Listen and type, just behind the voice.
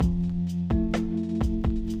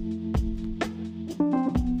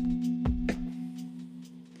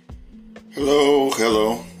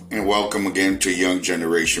Hello, and welcome again to Young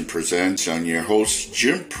Generation Presents. I'm your host,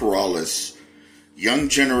 Jim Perales. Young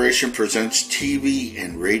Generation Presents TV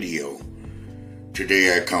and radio.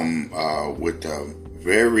 Today I come with a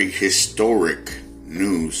very historic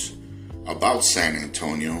news about San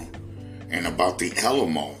Antonio and about the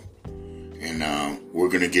Alamo. And we're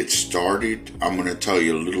going to get started. I'm going to tell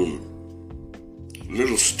you a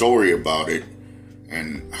little story about it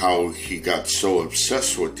and how he got so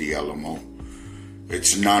obsessed with the Alamo.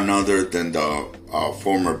 It's none other than the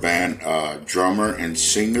former band drummer and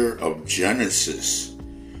singer of Genesis,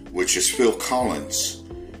 which is Phill Collins.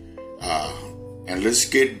 And let's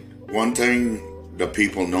get one thing the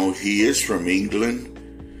people know: he is from England,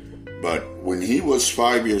 but when he was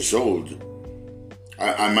 5 years old,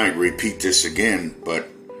 I might repeat this again, but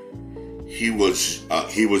he was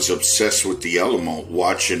obsessed with the Alamo,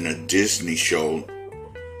 watching a Disney show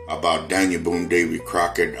about Daniel Boone, Davy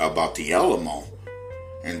Crockett, about the Alamo.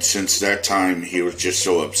 And since that time, he was just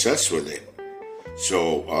so obsessed with it.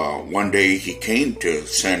 So one day he came to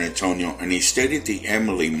San Antonio and he stayed at the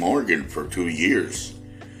Emily Morgan for 2 years.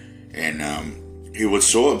 And he was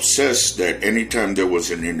so obsessed that anytime there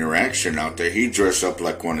was an interaction out there, he'd dress up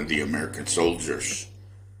like one of the American soldiers.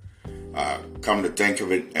 Come to think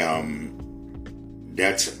of it,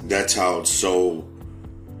 that's how so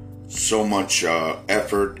much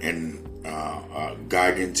effort and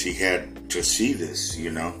guidance he had to see this,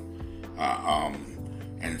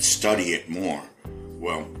 and study it more.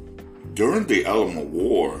 Well, during the Alamo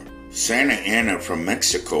War, Santa Anna from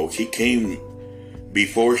Mexico,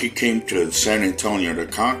 before he came to San Antonio to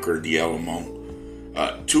conquer the Alamo,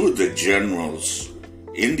 two of the generals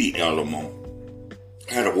in the Alamo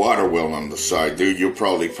had a water well on the side. You'll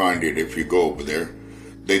probably find it if you go over there.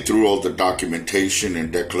 They threw all the documentation and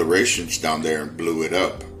declarations down there and blew it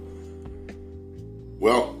up.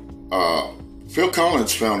 Well, Phill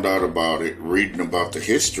Collins found out about it, reading about the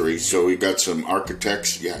history, so he got some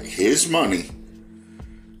architects, his money,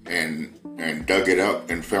 and dug it up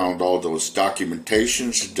and found all those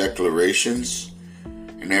documentations, declarations,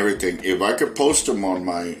 and everything. If I could post them on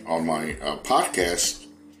my podcast,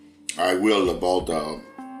 I will, of all the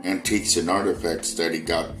antiques and artifacts that he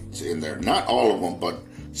got in there. Not all of them, but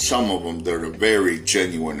some of them that are very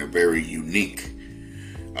genuine and very unique.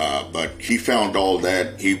 But he found all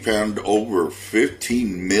that. He found over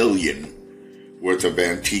 15 million worth of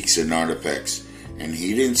antiques and artifacts. And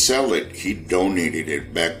he didn't sell it. He donated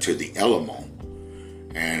it back to the Alamo.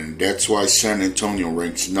 And that's why San Antonio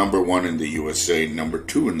ranks number 1 in the USA, number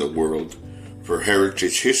 2 in the world for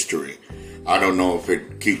heritage history. I don't know if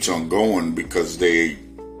it keeps on going because they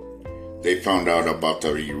found out about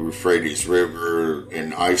the Euphrates River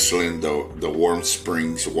in Iceland, the warm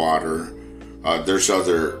springs water. There's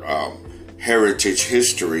other heritage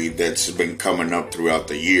history that's been coming up throughout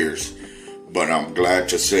the years. But I'm glad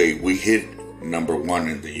to say we hit number 1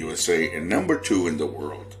 in the USA and number 2 in the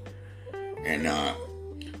world. And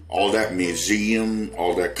all that museum,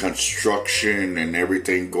 all that construction and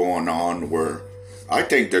everything going on, where I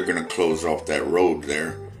think they're going to close off that road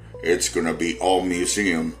there. It's going to be all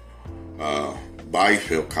museum by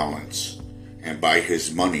Phill Collins and by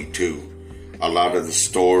his money too. A lot of the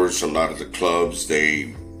stores, a lot of the clubs,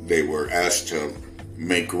 they were asked to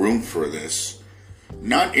make room for this.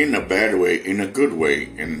 Not in a bad way, in a good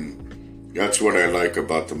way. And that's what I like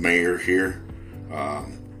about the mayor here.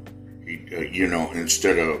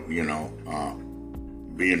 Instead of,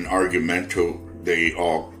 being argumentative, they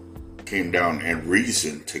all came down and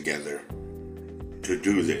reasoned together to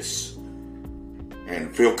do this.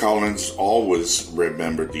 And Phill Collins always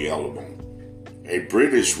remembered the Alamo. A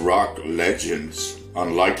British rock legend's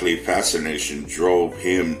unlikely fascination drove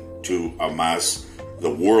him to amass the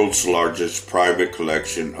world's largest private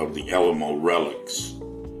collection of the Alamo relics,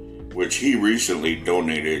 which he recently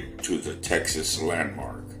donated to the Texas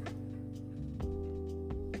Landmark.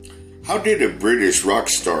 How did a British rock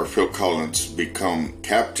star, Phill Collins, become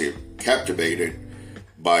captivated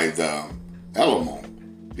by the Alamo?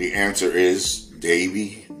 The answer is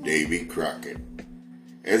Davy Crockett.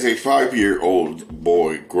 As a 5-year-old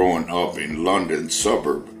boy growing up in London's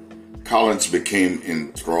suburb, Collins became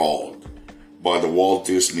enthralled by the Walt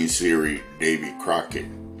Disney series Davy Crockett,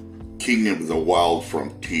 King of the Wild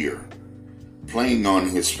Frontier. Playing on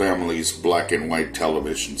his family's black and white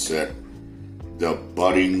television set, the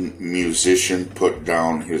budding musician put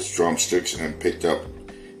down his drumsticks and picked up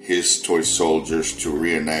his toy soldiers to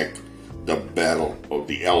reenact the Battle of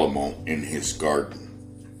the Alamo in his garden.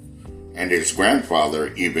 And his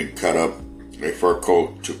grandfather even cut up a fur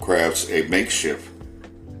coat to craft a makeshift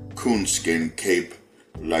coonskin cape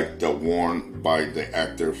like the worn by the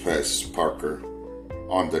actor Fess Parker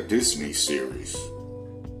on the Disney series.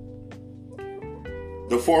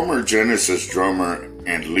 The former Genesis drummer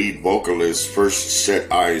and lead vocalist first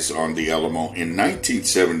set eyes on the Alamo in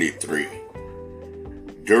 1973.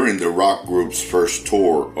 During the rock group's first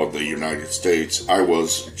tour of the United States, I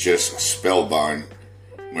was just spellbound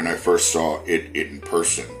when I first saw it in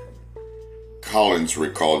person. Collins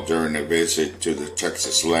recalled during a visit to the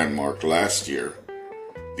Texas landmark last year,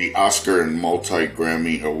 the Oscar and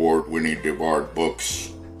multi-Grammy award-winning devoured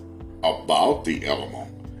books about the Alamo,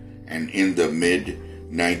 and in the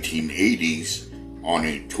mid-1980s, on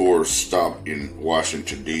a tour stop in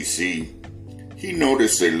Washington, D.C., he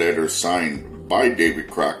noticed a letter signed by David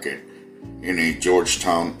Crockett in a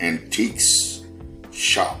Georgetown antiques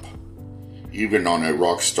shop. Even on a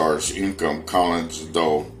rock star's income, Collins,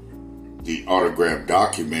 though the autograph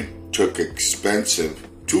document too expensive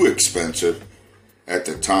at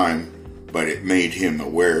the time, but it made him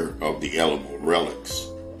aware of the Alamo relics,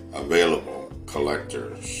 available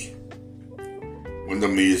collectors. When the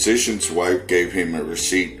musician's wife gave him a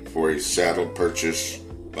receipt for a saddle purchased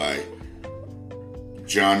by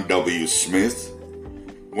John W. Smith,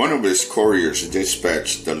 one of his couriers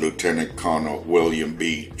dispatched the Lieutenant Colonel William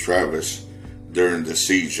B. Travis during the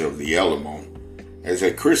siege of the Alamo as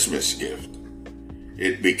a Christmas gift.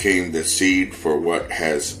 It became the seed for what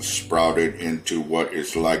has sprouted into what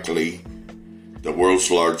is likely the world's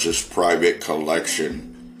largest private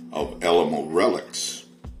collection of Alamo relics.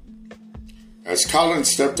 As Collins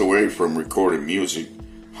stepped away from recording music,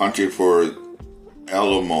 hunting for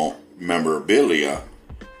Alamo memorabilia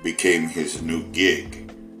became his new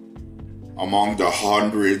gig. Among the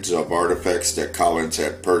hundreds of artifacts that Collins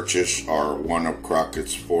had purchased are one of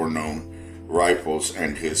Crockett's four-known rifles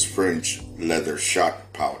and his French leather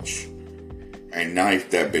shot pouch, a knife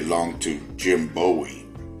that belonged to Jim Bowie,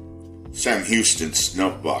 Sam Houston's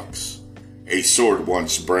snuff box, a sword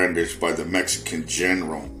once brandished by the Mexican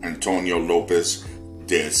general Antonio Lopez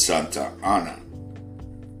de Santa Anna.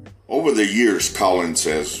 Over the years, Collins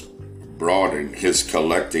has broadened his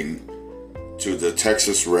collecting to the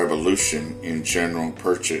Texas Revolution in general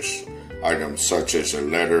purchase items such as a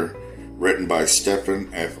letter written by Stephen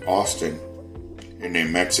F. Austin in a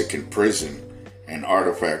Mexican prison and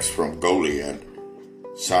artifacts from Goliad,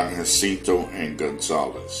 San Jacinto, and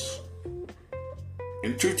Gonzales.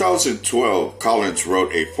 In 2012, Collins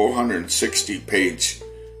wrote a 460-page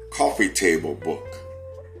coffee table book,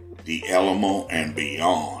 The Alamo and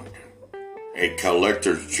Beyond, a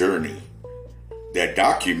collector's journey, that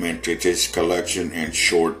documented his collection in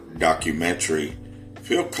short documentary,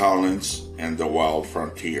 Phill Collins and the Wild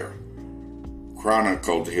Frontier,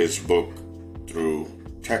 chronicled his book tour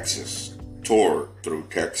through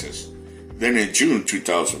Texas. Then in June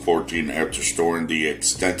 2014, after storing the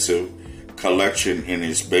extensive collection in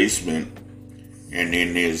his basement and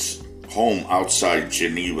in his home outside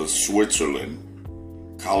Geneva, Switzerland,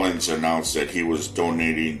 Collins announced that he was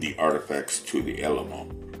donating the artifacts to the Alamo,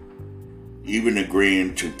 even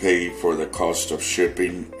agreeing to pay for the cost of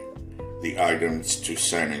shipping the items to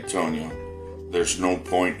San Antonio. There's no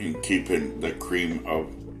point in keeping the cream of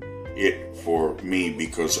it for me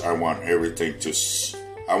because I want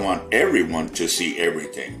everyone to see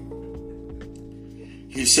everything.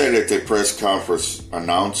 He said at the press conference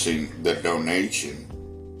announcing the donation,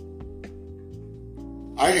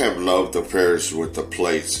 "I have loved affairs with the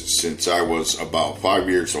place since I was about 5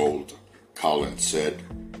 years old," Collins said,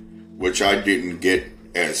 "which I didn't get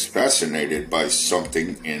as fascinated by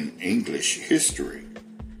something in English history.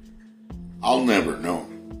 I'll never know."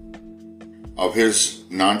 Of his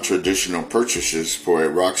non-traditional purchases for a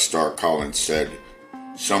rock star, Collins said,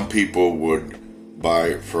 "Some people would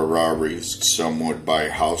buy Ferraris, some would buy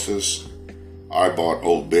houses. I bought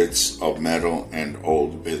old bits of metal and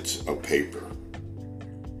old bits of paper.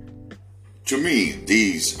 To me,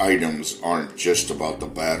 these items aren't just about the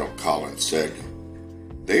battle," Collins said.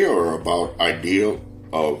 "They are about ideal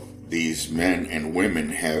of these men and women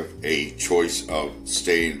have a choice of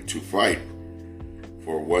staying to fight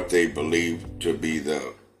for what they believe to be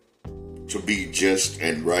just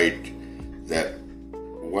and right, that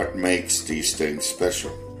what makes these things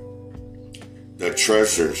special. The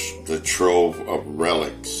treasures, the trove of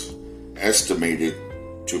relics, estimated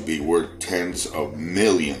to be worth tens of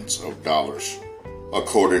millions of dollars,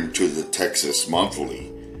 according to the Texas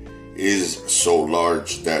Monthly, is so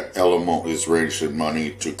large that Alamo is raising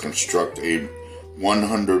money to construct a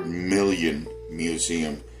 $100 million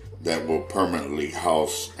museum that will permanently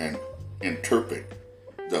house and interpret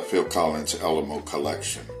the Phill Collins Alamo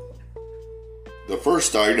collection. The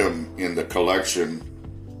first item in the collection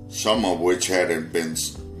some of which hadn't been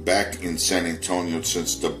back in San Antonio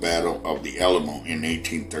since the Battle of the Alamo in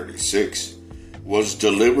 1836, was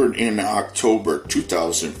delivered in October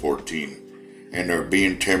 2014 and are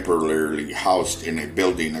being temporarily housed in a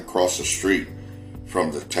building across the street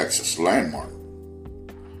from the Texas landmark.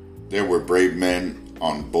 There were brave men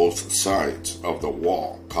on both sides of the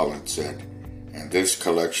wall, Collins said, and this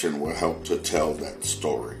collection will help to tell that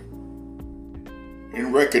story.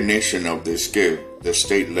 In recognition of this gift, the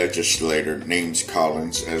state legislature names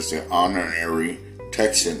Collins as the honorary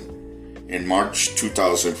Texan. In March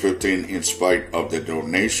 2015, in spite of the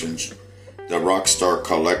donations, the rock star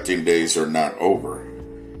collecting days are not over.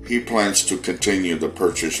 He plans to continue the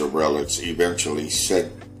purchase of relics, eventually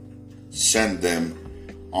send them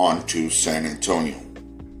on to San Antonio.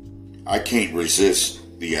 I can't resist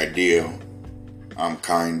the idea. I'm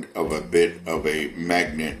kind of a bit of a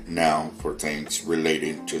magnet now for things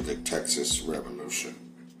relating to the Texas Revolution.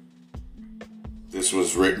 This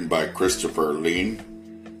was written by Christopher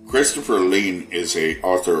Lean. Christopher Lean is an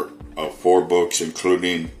author of 4 books,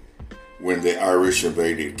 including When the Irish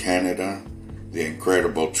Invaded Canada, the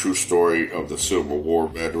incredible true story of the Civil War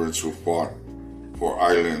veterans who fought for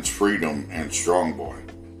Ireland's freedom, and Strong Boy.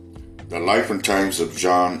 The Life and Times of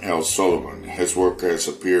John L. Sullivan. His work has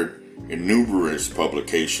appeared in numerous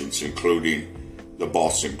publications, including the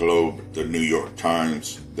Boston Globe, the New York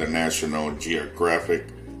Times, the National Geographic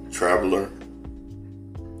Traveler.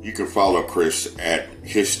 You can follow Chris at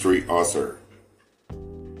History Author.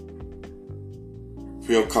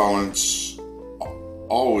 Phill Collins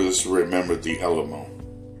always remembered the Alamo.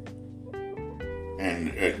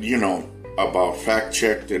 And, about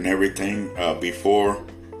fact-checked and everything, before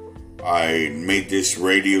I made this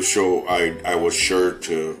radio show, I was sure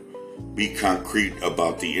to be concrete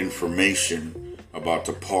about the information about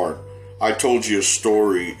the park. I told you a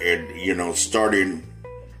story, and starting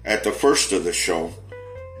at the first of the show,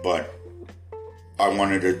 but I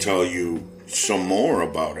wanted to tell you some more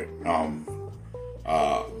about it.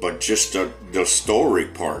 But just the story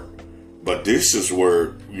part. But this is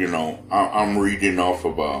where I'm reading off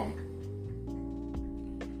about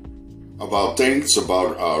things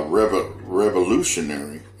about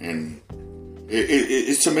revolutionary, and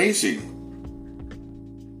it's amazing.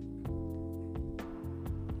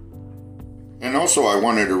 And also I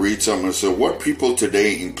wanted to read something that said, what people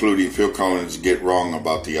today, including Phill Collins, get wrong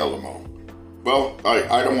about the Alamo. Well,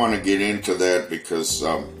 I don't want to get into that because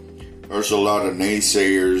there's a lot of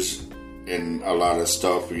naysayers and a lot of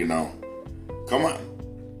stuff, Come on.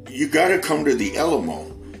 You got to come to the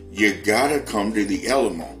Alamo. You got to come to the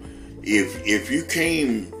Alamo. If you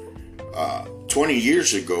came 20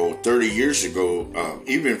 years ago, 30 years ago,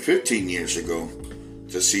 even 15 years ago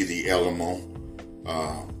to see the Alamo,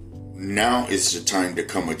 now is the time to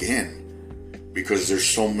come again, because there's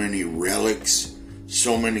so many relics,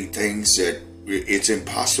 so many things that it's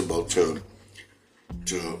impossible to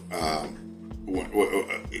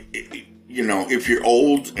if you're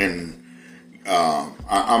old, and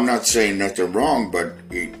I'm not saying nothing wrong, but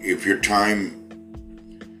if your time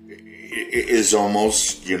is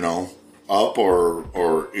almost, up,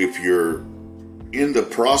 or if you're in the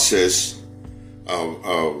process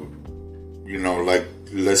of like,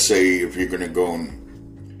 let's say if you're going to go and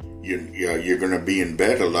you're going to be in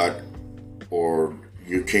bed a lot, or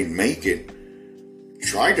you can't make it,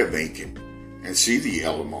 try to make it and see the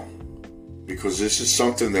Alamo, because this is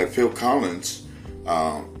something that Phill Collins,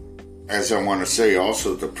 as I want to say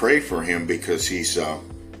also to pray for him, because he's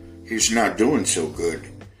not doing so good.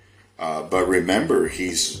 But remember,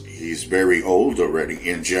 he's very old already.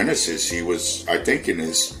 In Genesis, he was, I think, in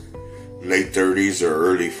his late 30s or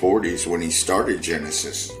early 40s when he started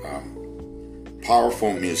Genesis.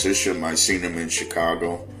 Powerful musician. I seen him in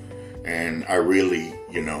Chicago, and I really,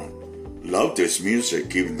 loved his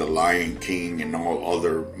music. Even The Lion King and all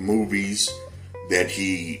other movies that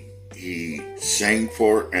he sang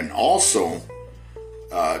for, and also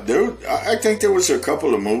I think there was a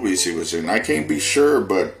couple of movies he was in. I can't be sure,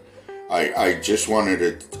 but I just wanted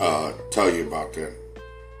to tell you about that.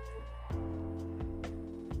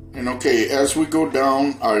 And okay, as we go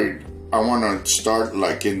down, I want to start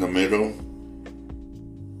like in the middle.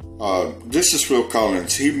 This is Phill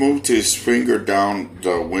Collins. He moved his finger down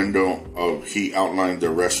the window he outlined the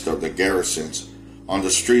rest of the garrisons. On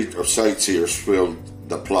the street of sightseers filled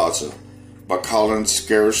the plaza, but Collins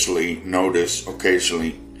scarcely noticed.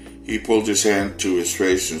 Occasionally, he pulled his hand to his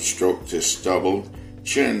face and stroked his stubbled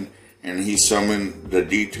chin, and he summoned the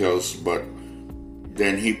details, but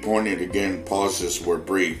then he pointed again. Pauses were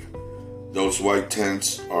brief. Those white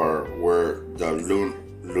tents are where the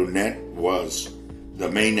lunette was, the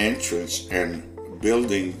main entrance, and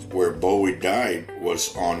building where Bowie died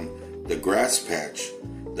was on the grass patch.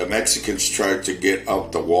 The Mexicans tried to get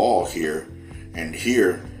up the wall here, and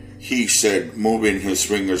here he said, moving his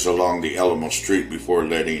fingers along the Alamo Street before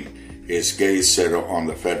letting his gaze settle on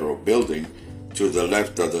the federal building to the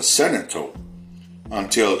left of the Senate,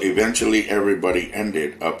 until eventually everybody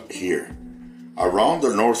ended up here. Around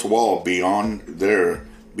the north wall beyond there,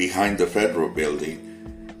 behind the federal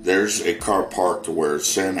building, there's a car parked where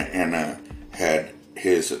Santa Anna had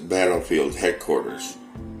his battlefield headquarters.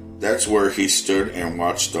 That's where he stood and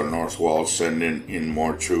watched the north wall sending in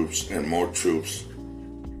more troops and more troops.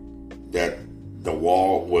 That the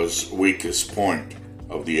wall was weakest point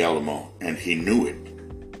of the Alamo, and he knew it.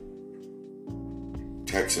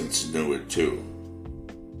 Texans knew it too.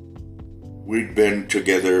 We'd been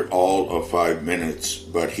together all of 5 minutes,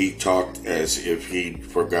 but he talked as if he'd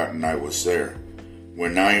forgotten I was there.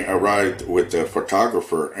 When I arrived with the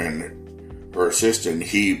photographer and her assistant,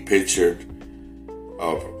 he pictured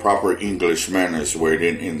of proper English manners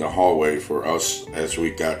waiting in the hallway for us as we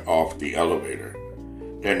got off the elevator.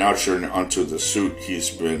 Then ushering onto the suite he's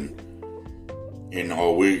been in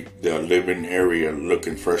all week, the living area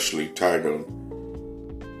looking freshly titled,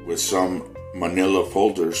 with some manila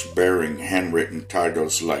folders bearing handwritten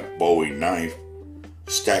titles like Bowie Knife,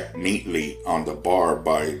 stacked neatly on the bar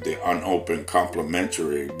by the unopened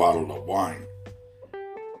complimentary bottle of wine.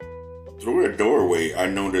 Through a doorway, I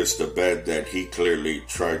noticed the bed that he clearly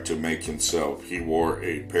tried to make himself. He wore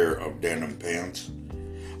a pair of denim pants.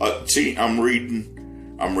 I'm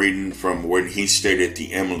reading from when he stayed at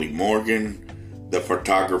the Emily Morgan, the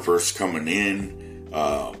photographers coming in,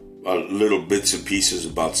 little bits and pieces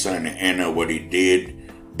about Santa Anna, what he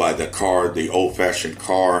did by the car, the old-fashioned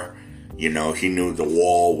car. You know, he knew the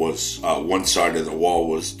wall was, one side of the wall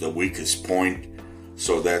was the weakest point,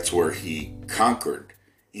 so that's where he conquered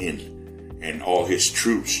in. And all his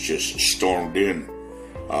troops just stormed in.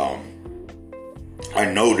 I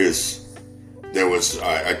noticed there was,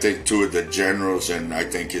 I think, 2 of the generals and I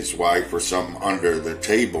think his wife or something under the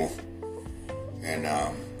table. And,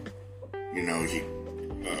 he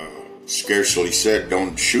scarcely said,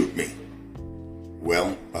 "Don't shoot me."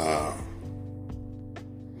 Well,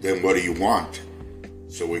 then what do you want?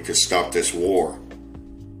 So we could stop this war.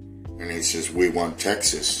 And he says, "We want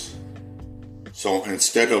Texas." So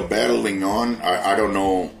instead of battling on, I don't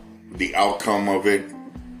know the outcome of it,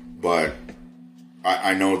 but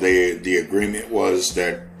I know the agreement was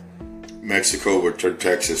that Mexico would turn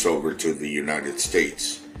Texas over to the United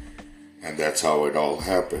States. And that's how it all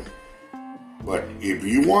happened. But if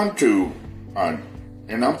you want to,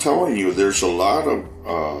 and I'm telling you, there's a lot of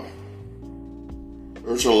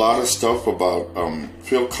stuff about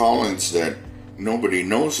Phill Collins that nobody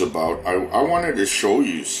knows about. I wanted to show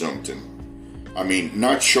you something. I mean,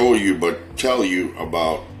 not show you, but tell you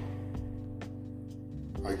about.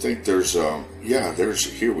 I think there's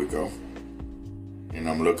here we go. And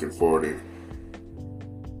I'm looking forward to it.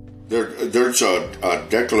 There's a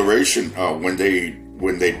declaration when they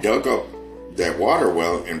dug up that water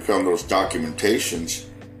well and found those documentations.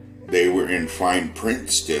 They were in fine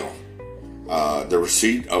print still. The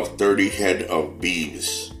receipt of 30 head of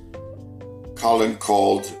beeves. Colin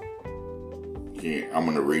called. Yeah, I'm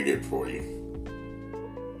going to read it for you.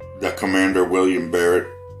 The commander, William Barrett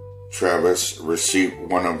Travis, received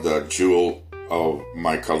one of the jewel of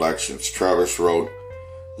my collections. Travis wrote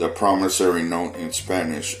the promissory note in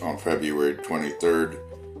Spanish on February 23rd,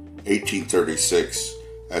 1836,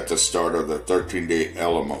 at the start of the 13-day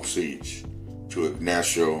Alamo siege, to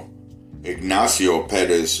Ignacio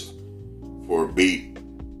Perez for beet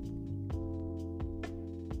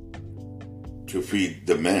to feed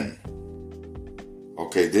the men.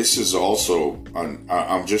 Okay, this is also,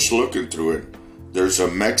 I'm just looking through it. There's a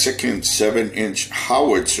Mexican 7-inch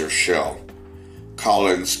howitzer shell.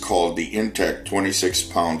 Collins called the intact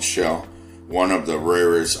 26-pound shell one of the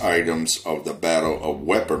rarest items of the Battle of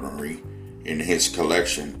Weaponry in his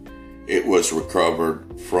collection. It was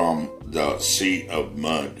recovered from the Sea of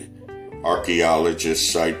Mud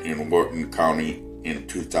archaeologist site in Wharton County in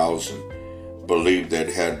 2000, believed that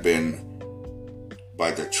it had been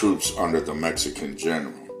by the troops under the Mexican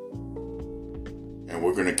general. And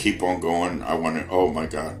we're going to keep on going. Oh my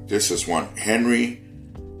God, this is one. Henry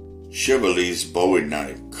Chevalier's Bowie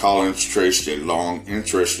knife. Collins traced a long,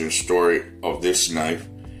 interesting story of this knife,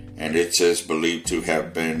 and it says believed to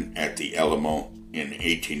have been at the Alamo in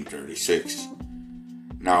 1836.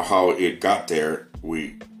 Now how it got there,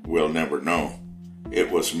 we will never know. It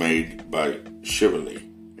was made by Chevalier,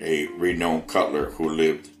 a renowned cutler who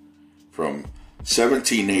lived from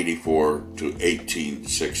 1784 to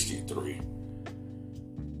 1863.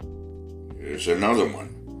 Here's another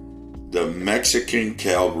one. The Mexican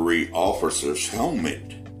cavalry officer's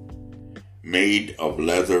helmet, made of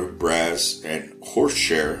leather, brass, and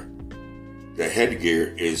horsehair. The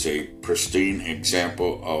headgear is a pristine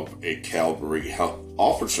example of a cavalry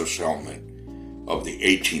officer's helmet of the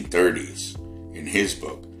 1830s. In his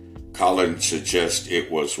book, Collins suggests it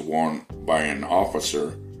was worn by an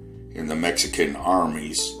officer in the Mexican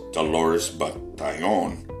Army's Dolores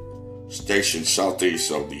Battalion, stationed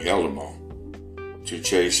southeast of the Alamo, to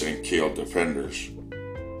chase and kill defenders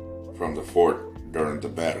from the fort during the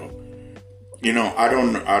battle. You know, I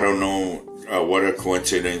don't know what a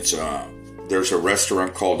coincidence. There's a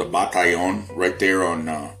restaurant called the Battalion right there on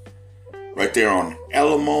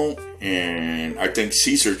Alamo and I think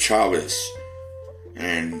Cesar Chavez.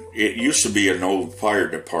 And it used to be an old fire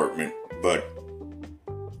department, but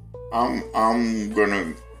I'm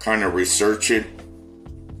gonna kind of research it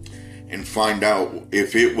and find out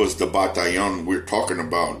if it was the Battalion we're talking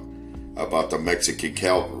about the Mexican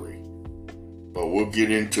cavalry. But we'll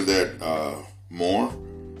get into that more.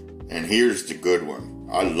 And here's the good one.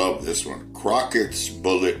 I love this one. Crockett's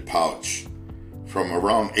bullet pouch. From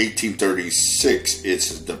around 1836,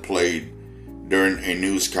 it's displayed during a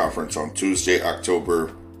news conference on Tuesday,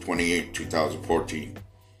 October 28, 2014.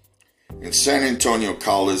 In San Antonio,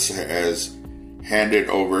 Collins has handed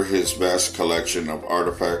over his vast collection of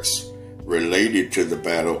artifacts related to the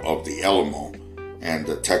Battle of the Alamo and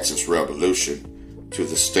the Texas Revolution to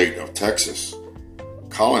the state of Texas.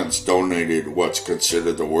 Collins donated what's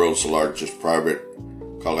considered the world's largest private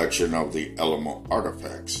collection of the Alamo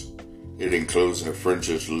artifacts. It includes a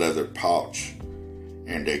French's leather pouch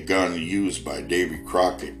and a gun used by Davy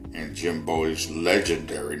Crockett and Jim Bowie's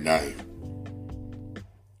legendary knife.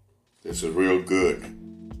 This is real good.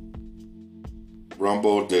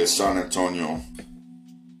 Rumbo de San Antonio.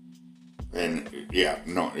 And yeah,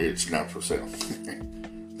 no, it's not for sale.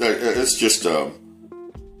 It's just a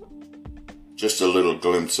little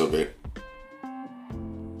glimpse of it.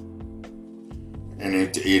 And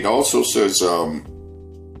it also says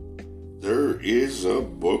there is a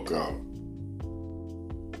book out.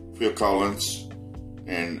 Phill Collins,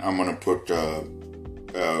 and I'm gonna put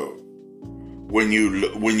when you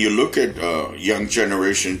look at Young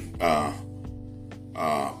Generation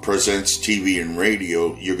presents TV and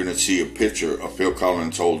radio, you're gonna see a picture of Phill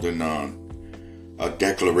Collins holding a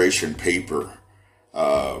declaration paper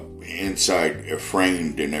inside,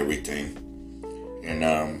 framed and everything. And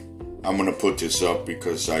I'm gonna put this up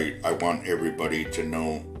because I want everybody to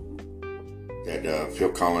know that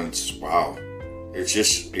Phill Collins, wow,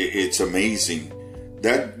 it's amazing.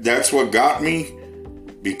 That's what got me,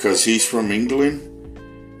 because he's from England,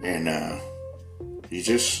 and he's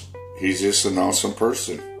just an awesome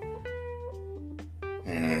person.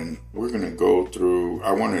 And we're gonna go through.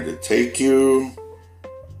 I wanted to take you.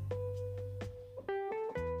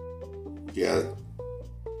 Yeah.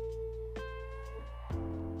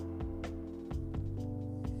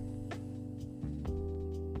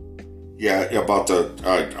 Yeah, about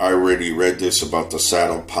I already read this about the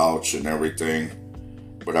saddle pouch and everything,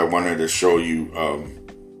 but I wanted to show you,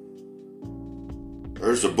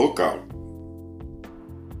 there's a book out,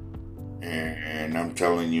 and I'm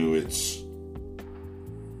telling you,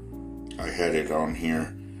 I had it on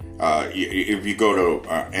here. If you go to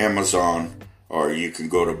Amazon, or you can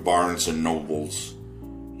go to Barnes and Nobles,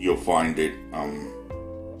 you'll find it.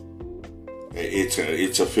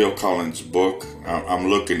 It's a Phill Collins book. I'm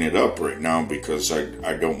looking it up right now because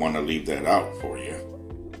I don't want to leave that out for you.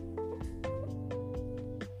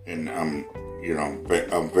 And I'm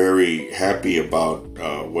very happy about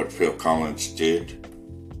what Phill Collins did.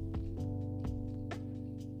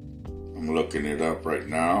 I'm looking it up right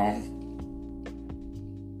now.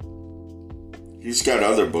 He's got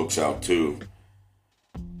other books out too.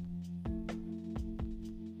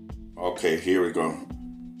 Okay, here we go.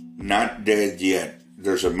 Not Dead Yet.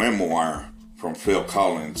 There's a memoir from Phill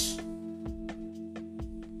Collins,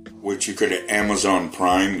 which you could at Amazon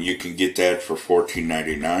Prime. You can get that for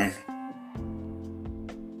 $14.99.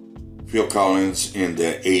 Phill Collins in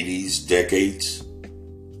the 80s decades,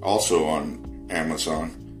 also on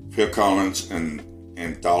Amazon. Phill Collins and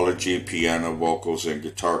Anthology, Piano, Vocals, and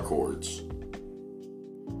Guitar Chords.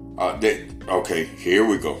 Okay, here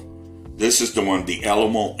we go. This is the one, The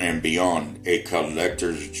Alamo and Beyond, A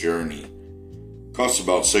Collector's Journey. Costs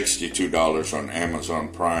about $62 on Amazon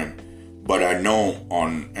Prime. But I know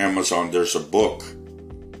on Amazon there's a book,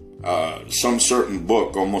 some certain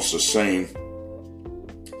book, almost the same,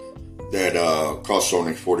 that costs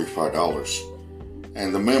only $45.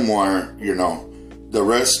 And the memoir, the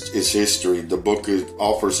rest is history. The book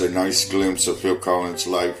offers a nice glimpse of Phill Collins'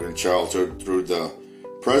 life and childhood through the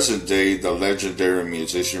present day. The legendary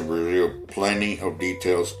musician revealed plenty of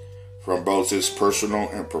details from both his personal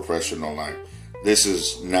and professional life. This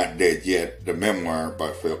is Not Dead Yet, the memoir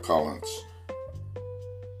by Phill Collins.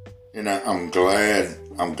 And I'm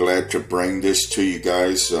glad to bring this to you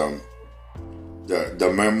guys.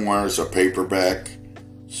 The memoir is a paperback,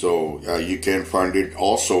 so you can find it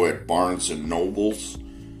also at Barnes and Nobles.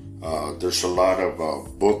 There's a lot of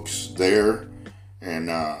books there, and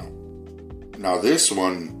now this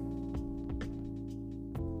one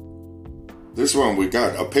we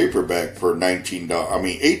got a paperback for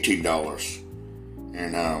 $18,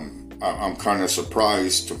 and I'm kind of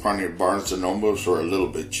surprised to find it at Barnes and Nobles for a little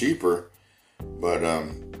bit cheaper, but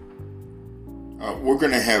we're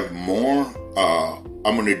gonna have more.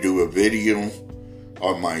 I'm gonna do a video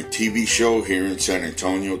on my TV show here in San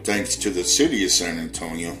Antonio, thanks to the city of San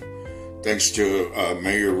Antonio, thanks to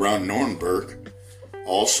Mayor Ron Nornberg,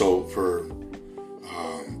 also for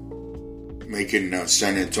making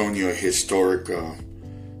San Antonio a historic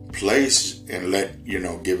place, and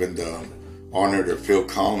giving the honor to Phill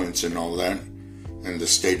Collins and all that, and the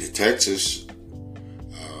state of Texas.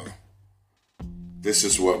 This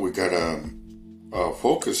is what we gotta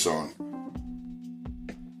focus on.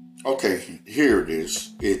 Okay, here it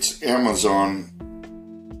is. It's Amazon.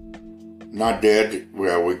 Not Dead.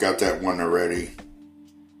 Well, we got that one already.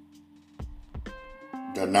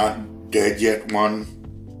 The Not Dead Yet one.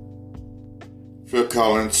 Phill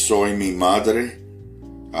Collins, Soy Mi Madre.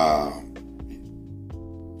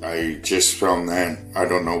 I just found that. I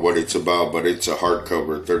don't know what it's about, but it's a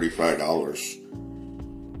hardcover, $35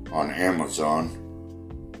 on Amazon.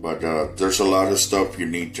 But there's a lot of stuff you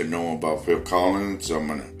need to know about Phill Collins.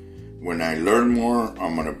 When I learn more,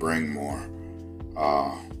 I'm gonna bring more.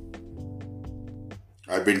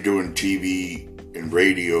 I've been doing TV and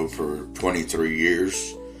radio for 23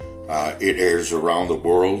 years. It airs around the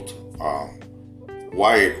world.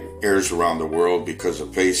 Why it airs around the world? Because of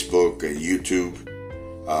Facebook and YouTube.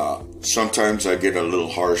 Sometimes I get a little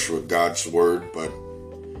harsh with God's word, but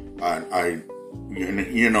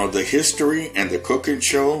the history and the cooking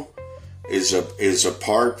show is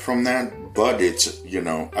apart from that, but it's,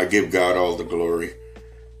 I give God all the glory.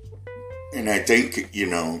 And I think,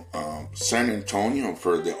 San Antonio,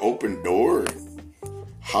 for the open door,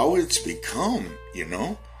 how it's become,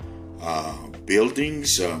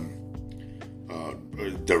 buildings,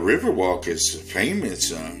 the Riverwalk is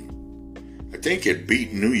famous. I think it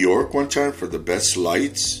beat New York one time for the best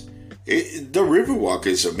lights. The Riverwalk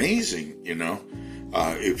is amazing,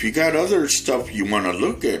 If you got other stuff you want to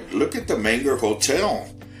look at the Menger Hotel.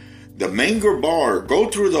 The Menger Bar, go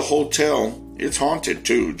through the hotel. It's haunted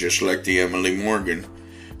too, just like the Emily Morgan.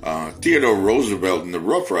 Theodore Roosevelt and the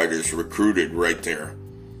Rough Riders recruited right there.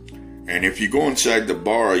 And if you go inside the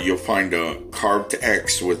bar, you'll find a carved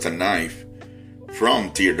X with a knife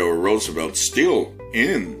from Theodore Roosevelt still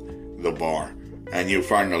in the bar. And you'll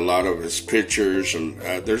find a lot of his pictures.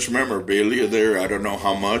 There's memorabilia there. I don't know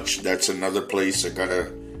how much. That's another place I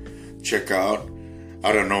gotta check out.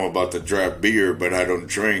 I don't know about the draft beer, but I don't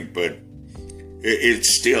drink. But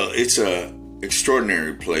it's a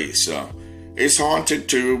extraordinary place. It's haunted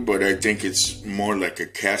too, but I think it's more like a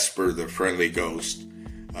Casper the Friendly Ghost.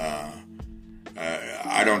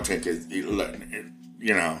 I don't think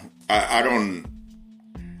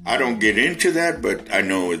I don't get into that, but I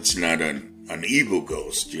know it's not an evil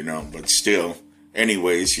ghost, but still,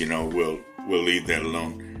 anyways, we'll leave that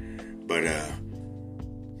alone. But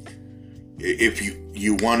if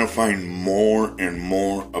you want to find more and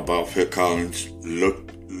more about Phill Collins,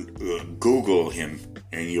 Google him,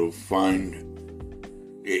 and you'll find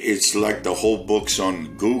it's like the whole book's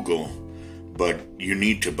on Google, but you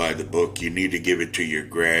need to buy the book. You need to give it to your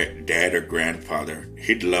dad or grandfather.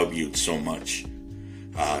 He'd love you so much.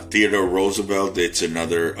 Theodore Roosevelt, it's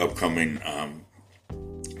another upcoming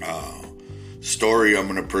story I'm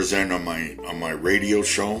going to present on my radio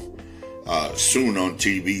show. Soon on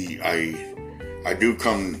TV. I do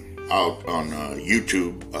come out on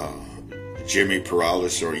YouTube. Jimmy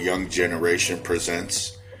Perales or Young Generation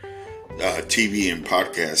Presents TV and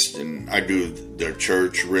podcast, and I do the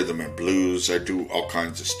church rhythm and blues. I do all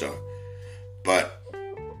kinds of stuff. But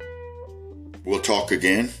we'll talk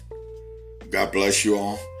again. God bless you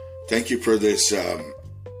all. Thank you for this,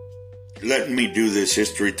 letting me do this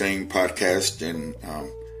history thing podcast. And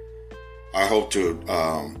I hope to,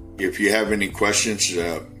 if you have any questions,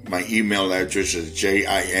 my email address is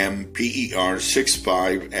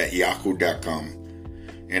jimper65@yahoo.com.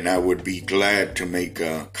 And I would be glad to make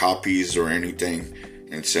copies or anything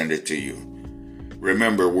and send it to you.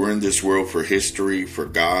 Remember, we're in this world for history, for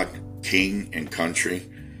God, King, and country.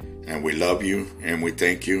 And we love you and we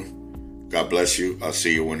thank you. God bless you. I'll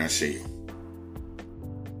see you when I see you.